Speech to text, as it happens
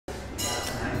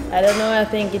I don't know, I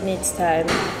think it needs time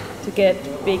to get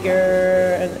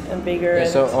bigger and bigger. Yeah,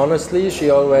 so honestly, she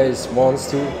always wants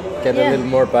to get a little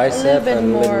more bicep. A little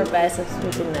bit more biceps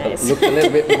would be nice. Look a little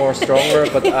bit more stronger,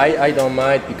 but I don't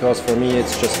mind, because for me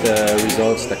it's just the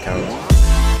results that count.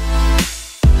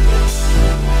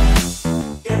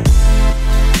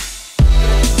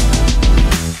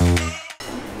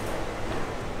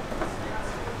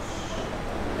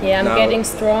 Yeah, I'm getting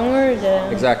stronger.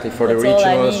 Exactly, for the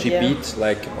regionals she beat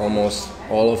like almost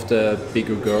all of the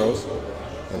bigger girls.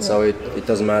 And so it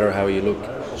doesn't matter how you look,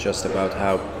 it's just about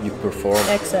how you perform.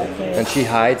 Exactly. And she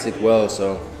hides it well,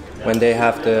 so when they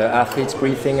have the athletes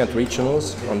briefing at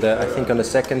regionals, I think on the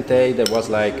second day there was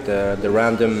like the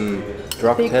random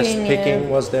drug test picking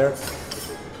was there.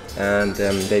 And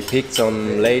they picked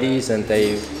some ladies, and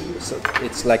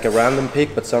it's like a random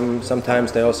pick, but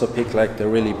sometimes they also pick like the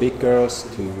really big girls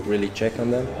to really check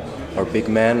on them, or big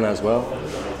men as well.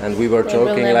 And we were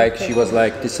joking, like she was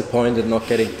like disappointed not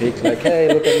getting picked, like, hey,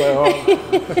 look at my arm.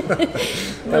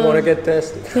 I want to get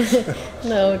tested.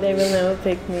 No, they will never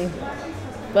pick me,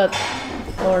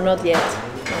 or not yet.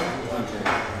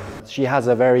 She has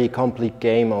a very complete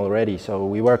game already, so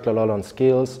we worked a lot on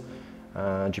skills.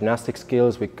 Gymnastic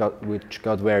skills, which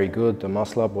got very good. The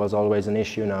muscle up was always an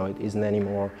issue, now it isn't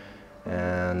anymore.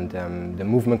 And the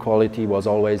movement quality was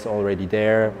always already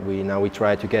there. Now we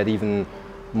try to get even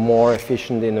more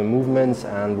efficient in the movements,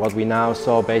 and what we now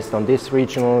saw based on these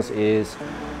regionals is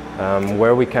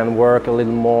where we can work a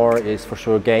little more is for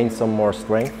sure gain some more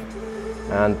strength,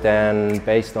 and then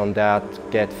based on that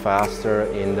get faster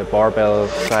in the barbell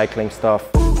cycling stuff.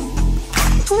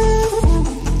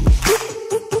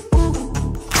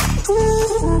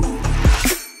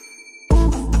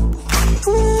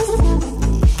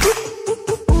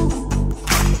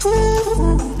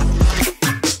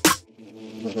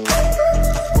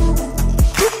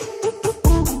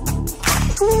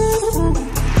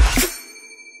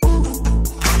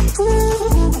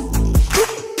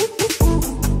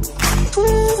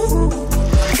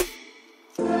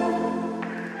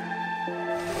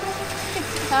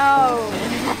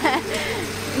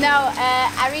 No,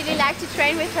 I really like to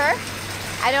train with her.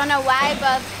 I don't know why,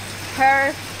 but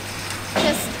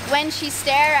just when she's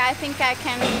there, I think I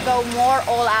can go more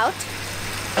all out,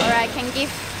 or I can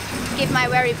give my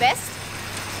very best.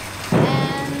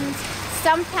 And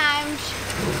sometimes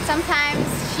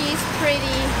she's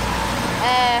pretty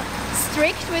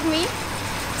strict with me.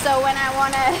 So when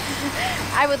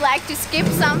I would like to skip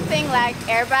something like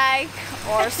air bike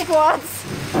or squats,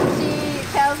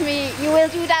 tells me you will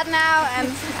do that now,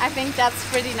 and I think that's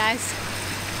pretty nice.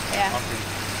 Yeah.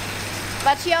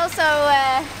 But she also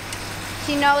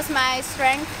she knows my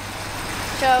strength.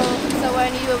 So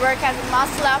when you work as a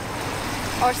muscle up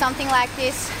or something like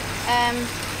this,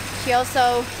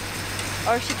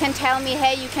 she can tell me,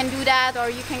 hey, you can do that, or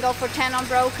you can go for 10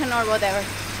 unbroken or whatever.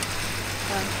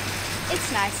 So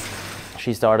it's nice.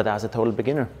 She started as a total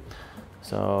beginner,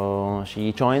 so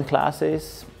she joined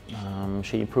classes.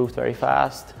 She improved very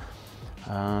fast.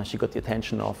 She got the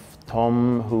attention of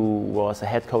Tom, who was a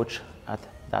head coach at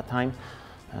that time.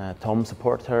 Tom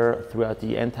supported her throughout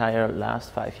the entire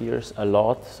last 5 years a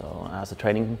lot, so as a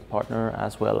training partner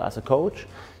as well as a coach.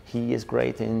 He is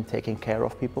great in taking care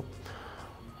of people.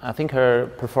 I think her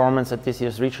performance at this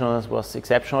year's regionals was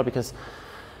exceptional, because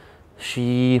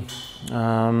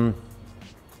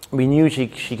we knew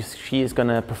she is going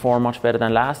to perform much better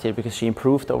than last year, because she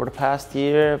improved over the past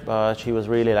year, but she was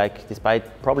really, like,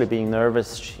 despite probably being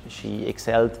nervous, she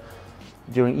excelled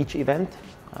during each event.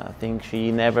 I think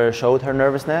she never showed her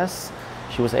nervousness.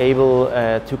 She was able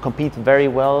to compete very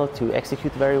well, to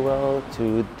execute very well,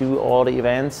 to do all the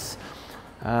events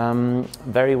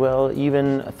very well,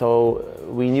 even though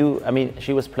we knew, I mean,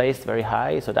 she was placed very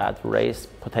high, so that raised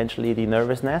potentially the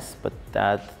nervousness, but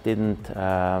that didn't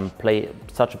play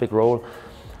such a big role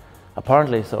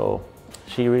apparently, so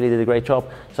she really did a great job.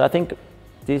 So I think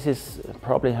this is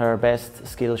probably her best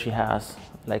skill she has,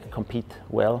 like compete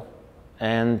well,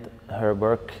 and her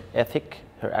work ethic,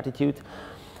 her attitude.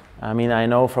 I mean, I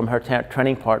know from her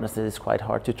training partners that it's quite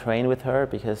hard to train with her,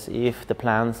 because if the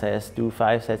plan says do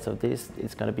 5 sets of this,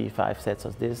 it's going to be 5 sets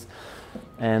of this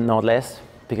and not less,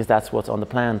 because that's what's on the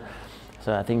plan.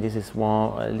 So I think this is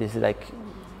like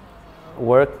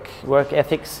work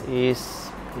ethics is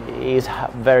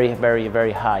very, very,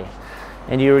 very high.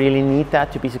 And you really need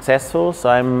that to be successful, so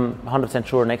I'm 100%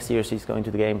 sure next year she's going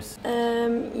to the games.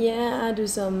 Yeah, I do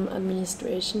some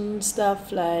administration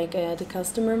stuff, like the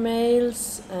customer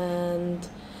mails and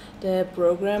the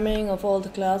programming of all the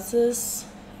classes,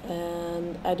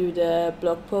 and I do the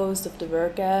blog post of the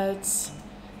workouts.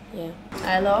 Yeah,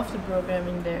 I love the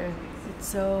programming there.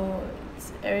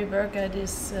 Every workout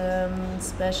is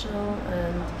special,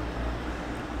 and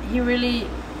he really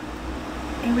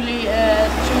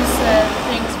chooses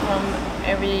things from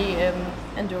every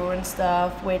endurance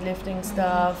stuff, weightlifting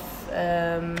stuff,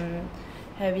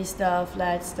 heavy stuff,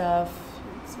 light stuff,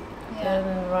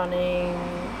 running,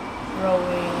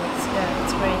 rowing.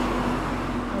 It's great.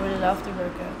 I really love the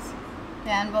workouts.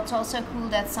 Yeah, and what's also cool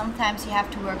that sometimes you have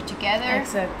to work together.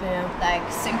 Exactly, yeah.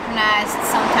 Like synchronized.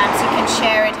 Sometimes you can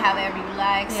share it however you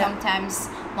like. Yeah. Sometimes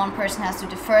one person has to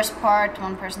do the first part,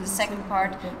 one person the second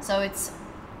part. So it's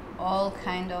all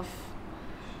kind of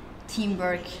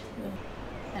teamwork. Yeah.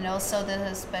 And also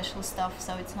the special stuff,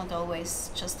 so it's not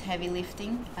always just heavy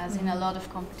lifting. As in a lot of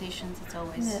competitions, it's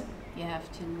always you have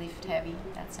to lift heavy.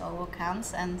 That's all what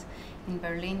counts. And in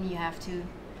Berlin, you have to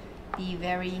be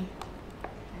very,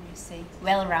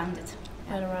 well-rounded.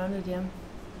 Well-rounded, yeah.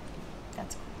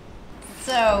 That's cool.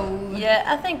 So yeah,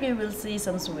 I think we will see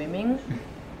some swimming.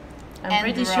 I'm and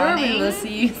pretty running. sure we will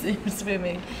see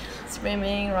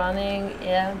swimming, running,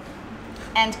 yeah.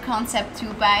 And Concept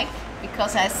 2 bike,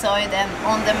 because I saw it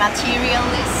on the material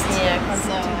list. Yeah,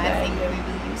 so Concept 2 I bike, think yeah. we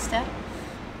will use that.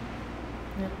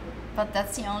 Yeah. But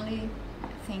that's the only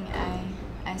thing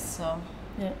I saw.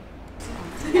 Yeah.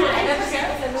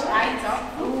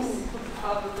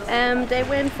 They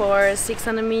went for a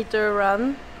 600-meter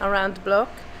run around the block,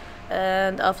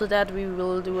 and after that we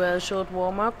will do a short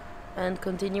warm-up and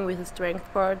continue with the strength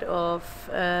part of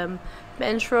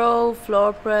bench row,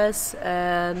 floor press,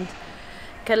 and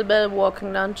kettlebell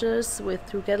walking lunges with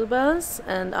 2 kettlebells.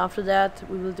 And after that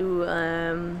we will do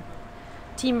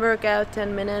team workout,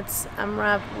 10 minutes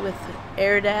AMRAP with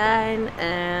airdyne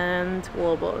and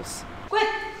wall balls. Gut,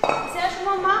 das erste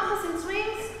Mal machen sind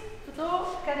Swings. Von hier,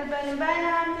 Kettlebell im Bein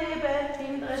anheben,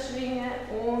 hintere schwingen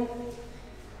und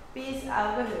bis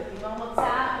Augenhöhe. Machen wir 10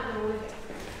 Wiederholungen.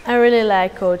 I really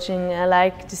like coaching. I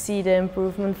like to see the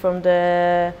improvement from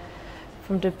the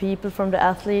people, from the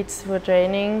athletes who are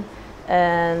training,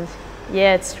 and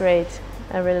yeah, it's great.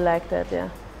 I really like that. Yeah.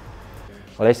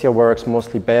 Alessia works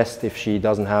mostly best if she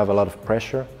doesn't have a lot of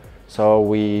pressure. So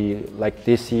we, like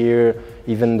this year,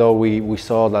 even though we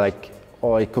saw like,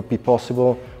 oh, it could be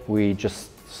possible, we just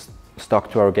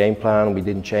stuck to our game plan. We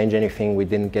didn't change anything. We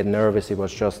didn't get nervous. It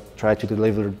was just try to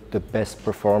deliver the best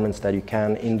performance that you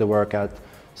can in the workout,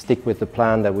 stick with the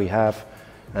plan that we have,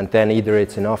 and then either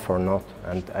it's enough or not.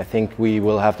 And I think we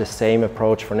will have the same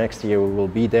approach for next year. We will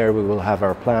be there, we will have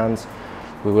our plans,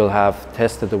 we will have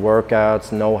tested the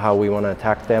workouts, know how we want to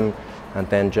attack them, and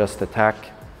then just attack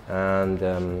and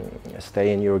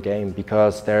stay in your game,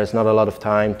 because there's not a lot of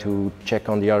time to check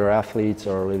on the other athletes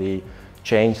or really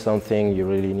change something. You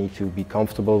really need to be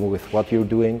comfortable with what you're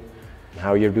doing,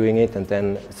 how you're doing it, and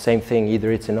then same thing,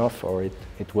 either it's enough or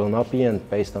it will not be, and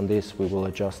based on this we will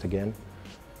adjust again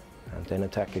and then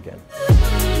attack again.